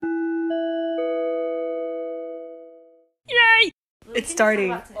It's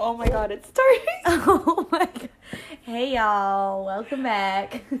starting. Oh my god, it's starting. Oh my god. Hey y'all, welcome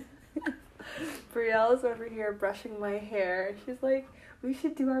back. Brielle's over here brushing my hair. She's like, we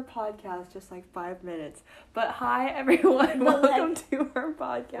should do our podcast just like 5 minutes. But hi everyone, welcome to our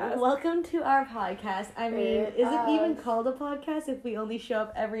podcast. Welcome to our podcast. I mean, is it even called a podcast if we only show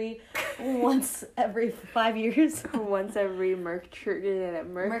up once every 5 years? Once every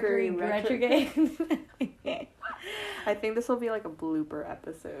Mercury retrograde. I think this will be like a blooper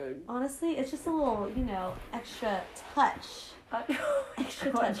episode. Honestly, it's just a little, extra touch.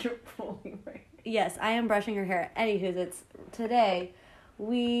 Extra touch. You're pulling right. Yes, I am brushing her hair. Anywho, it's today.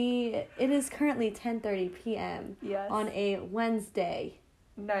 It is currently 10:30 p.m. Yes. On a Wednesday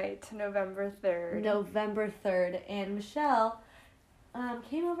night, November 3rd. And Michelle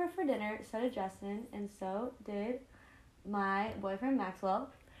came over for dinner, so did Justin, and so did my boyfriend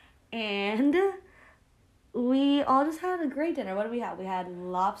Maxwell, and we all just had a great dinner. What did we have? We had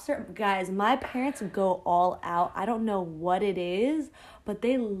lobster. Guys, my parents go all out. I don't know what it is, but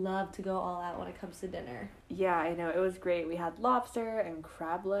they love to go all out when it comes to dinner. Yeah, I know. It was great. We had lobster and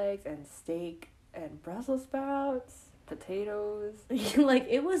crab legs and steak and Brussels sprouts, potatoes. Like,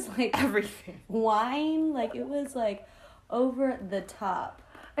 it was like everything. Wine. Like, it was like over the top.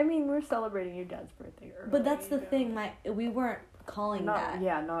 I mean, we're celebrating your dad's birthday early. But that's the thing. We weren't calling that.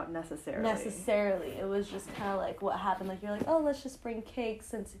 Yeah, not necessarily. It was just kind of like what happened. Like, you're like, oh, let's just bring cake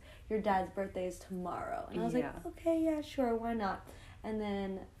since your dad's birthday is tomorrow. And I was like, okay, yeah, sure, why not? And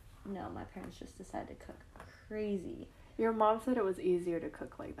then, no, my parents just decided to cook crazy. Your mom said it was easier to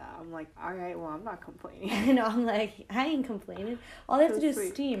cook like that. I'm like, all right, well, I'm not complaining. I know, I'm like, I ain't complaining. All they have to do is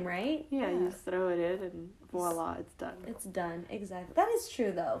steam, right? Yeah, you just throw it in and voila, it's done. It's done, exactly. That is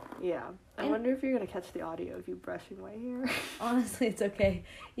true, though. Yeah. I wonder if you're going to catch the audio of you brushing my hair. Honestly, it's okay.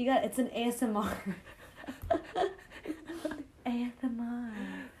 It's an ASMR. ASMR.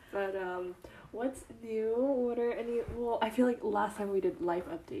 But, what's new? What are any... Well, I feel like last time we did life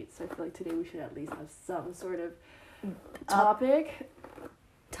updates, so I feel like today we should at least have some sort of topic.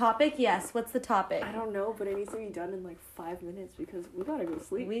 Topic, yes. What's the topic? I don't know, but it needs to be done in like 5 minutes because we gotta go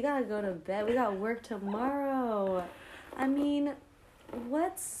sleep. We gotta go to bed. We got work tomorrow. I mean,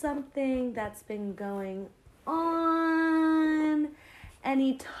 what's something that's been going on?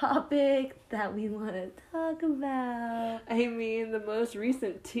 Any topic that we want to talk about? I mean, the most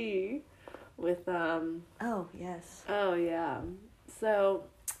recent tea with Oh, yes. Oh, yeah. So,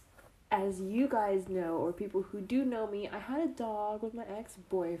 as you guys know, or people who do know me, I had a dog with my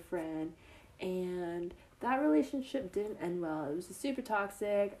ex-boyfriend, and that relationship didn't end well. It was just super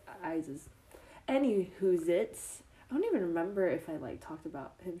toxic. Anywho's-its. I don't even remember if I, talked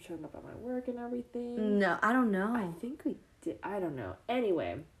about him showing up at my work and everything. No, I don't know. I think we did. I don't know.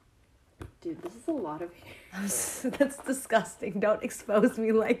 Anyway, dude, this is a lot of hair. That's disgusting. Don't expose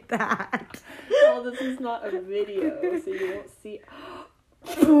me like that. Well, this is not a video, so you won't see...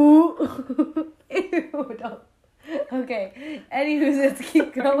 Ew, don't. Okay, anywho, let's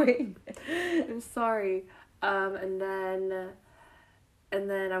keep going. I'm sorry. And then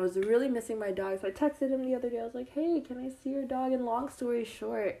I was really missing my dog, so I texted him the other day. I was like, hey, can I see your dog? And long story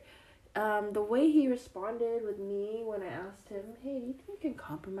short, the way he responded with me when I asked him, hey, do you think we can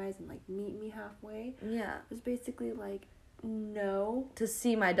compromise and meet me halfway? Yeah. Was basically no. To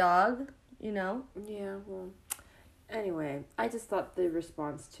see my dog, Yeah, well... Anyway, I just thought the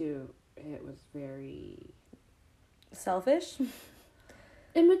response to it was very... selfish?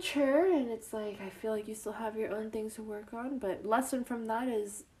 Immature, and it's I feel like you still have your own things to work on, but lesson from that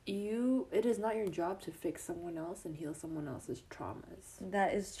is it is not your job to fix someone else and heal someone else's traumas.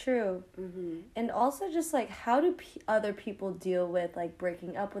 That is true. Mm-hmm. And also just how do other people deal with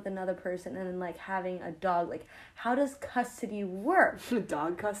breaking up with another person and then having a dog? How does custody work?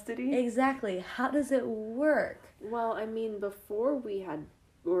 Dog custody? Exactly. How does it work? Well, I mean, before we had,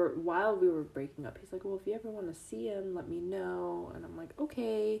 or while we were breaking up, he's like, well, if you ever want to see him, let me know. And I'm like,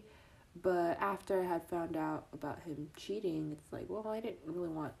 okay. But after I had found out about him cheating, it's well, I didn't really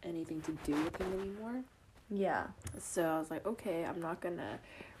want anything to do with him anymore. Yeah. So I was like, okay, I'm not gonna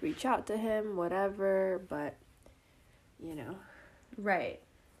reach out to him, whatever, but, Right.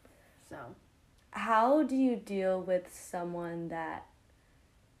 So. How do you deal with someone that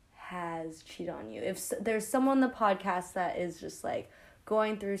has cheated on you? If there's someone on the podcast that is just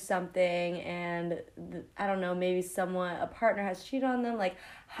going through something and I don't know, maybe a partner has cheated on them,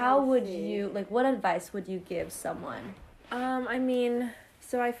 how would you, what advice would you give someone? I mean,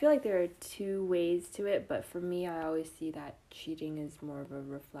 so I feel like there are two ways to it, but for me, I always see that cheating is more of a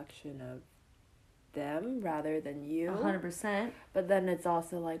reflection of them rather than you. 100%. But then it's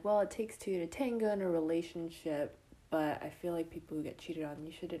also well, it takes two to tango in a relationship. but I feel like people who get cheated on,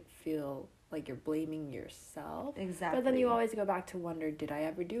 you shouldn't feel like you're blaming yourself. Exactly. But then you always go back to wonder, did I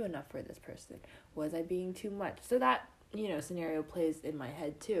ever do enough for this person? Was I being too much? So that, scenario plays in my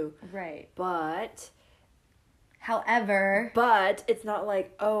head too. Right. But however, it's not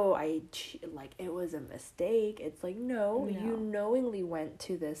like, oh, like it was a mistake. It's like, no, you knowingly went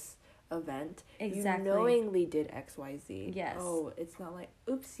to this event. Exactly. You knowingly did XYZ. Yes. Oh, it's not like,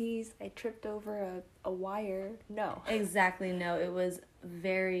 oopsies, I tripped over a wire. No. Exactly. No, it was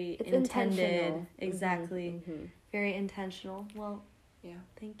very It's intended. intentional. Exactly. Mm-hmm. Very intentional. Well, yeah.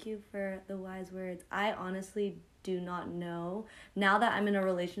 Thank you for the wise words. I honestly do not know now that I'm in a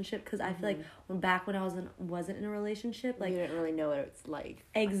relationship, because I feel like back when I wasn't in a relationship, like you didn't really know what it's like.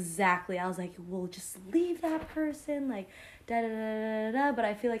 Exactly. I was like, well, just leave that person, like da da da da da. But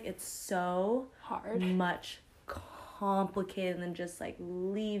I feel like it's so Hard. much complicated than just like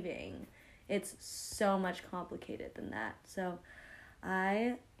leaving. It's so much complicated than that. So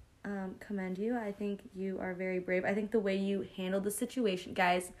I commend you. I think you are very brave. I think the way you handled the situation,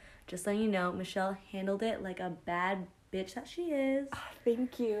 guys, just letting you know, Michelle handled it like a bad bitch that she is. Oh,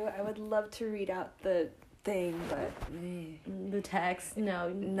 thank you. I would love to read out the thing, but the text, no,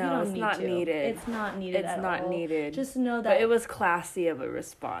 it's not needed. It's not needed. It's not needed. Just know that but it was classy of a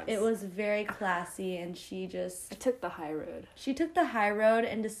response. It was very classy, and I took the high road. She took the high road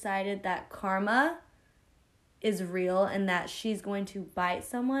and decided that karma is real and that she's going to bite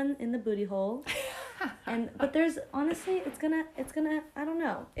someone in the booty hole. But there's honestly, it's gonna I don't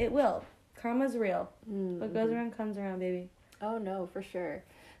know, it will. Karma's real. What goes around comes around, baby. Oh no, for sure.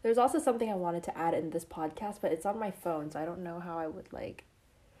 There's also something I wanted to add in this podcast, but it's on my phone, so I don't know how I would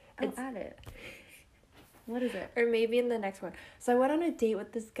add it. What is it? Or maybe in the next one. So I went on a date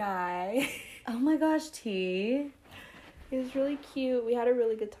with this guy. Oh my gosh, T. He was really cute. We had a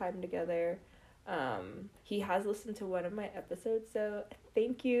really good time together. He has listened to one of my episodes, so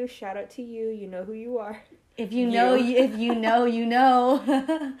thank you. Shout out to you. You know who you are. If you know, if you know, you know.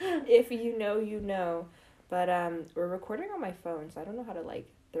 If you know, you know. But we're recording on my phone, so I don't know how to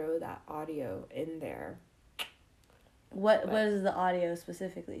throw that audio in there. What does the audio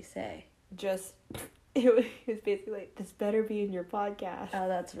specifically say? Just it was basically like, this better be in your podcast. Oh,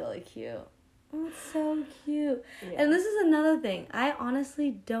 that's really cute. Oh, it's so cute. Yeah. And this is another thing. I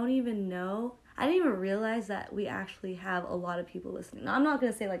honestly don't even know. I didn't even realize that we actually have a lot of people listening. Now, I'm not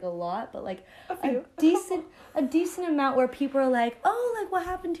going to say a lot, but a decent amount where people are like, oh, what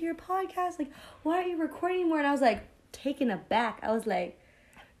happened to your podcast? Why aren't you recording more? And I was taken aback. I was like,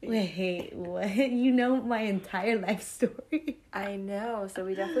 wait, what? You know my entire life story. I know. So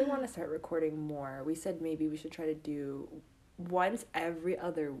we definitely want to start recording more. We said maybe we should try to do once every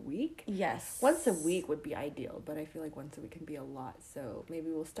other week. Yes. Once a week would be ideal, but I feel like once a week can be a lot. So maybe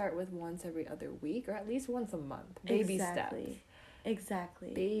we'll start with once every other week, or at least once a month. Baby steps.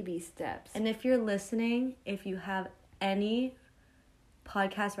 Exactly. Baby steps. And if you're listening, if you have any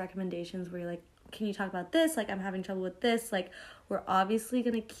podcast recommendations where you're like, can you talk about this? I'm having trouble with this. We're obviously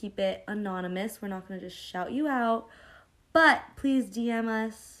going to keep it anonymous. We're not going to just shout you out. But please DM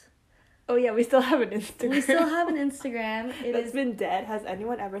us. Oh, yeah, we still have an Instagram. It's been dead. Has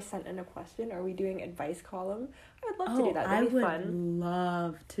anyone ever sent in a question? Are we doing advice column? I would love to do that. That'd be fun. I would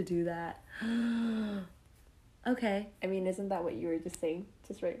love to do that. Okay. I mean, isn't that what you were just saying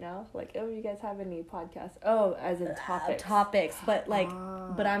just right now? Oh, you guys have any podcasts? Oh, as in topics. Topics. But,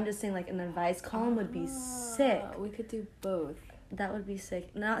 but I'm just saying, an advice column would be sick. We could do both. That would be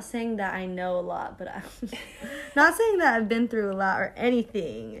sick. Not saying that I know a lot, but I'm not saying that I've been through a lot or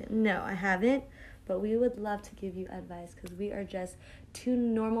anything. No, I haven't. But we would love to give you advice because we are just two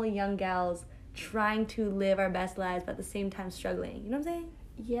normal young gals trying to live our best lives, but at the same time struggling. You know what I'm saying?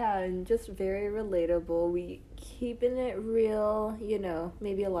 Yeah, and just very relatable. We keeping it real.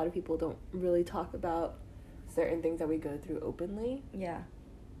 Maybe a lot of people don't really talk about certain things that we go through openly. Yeah.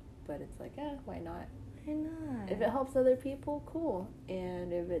 But it's why not? Why not? If it helps other people, cool.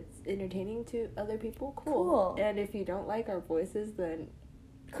 And if it's entertaining to other people, cool. And if you don't like our voices, then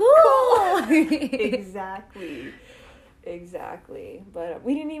cool. Exactly. But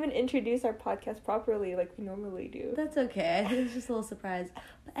we didn't even introduce our podcast properly like we normally do. That's okay. I think it's just a little surprise.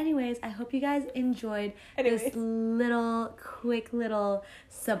 But anyways, I hope you guys enjoyed this quick little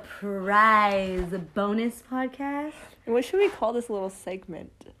surprise bonus podcast. What should we call this little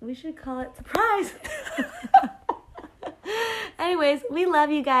segment? We should call it surprise. Anyways, we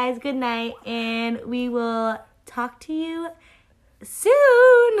love you guys. Good night. And we will talk to you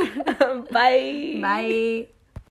soon. Bye. Bye.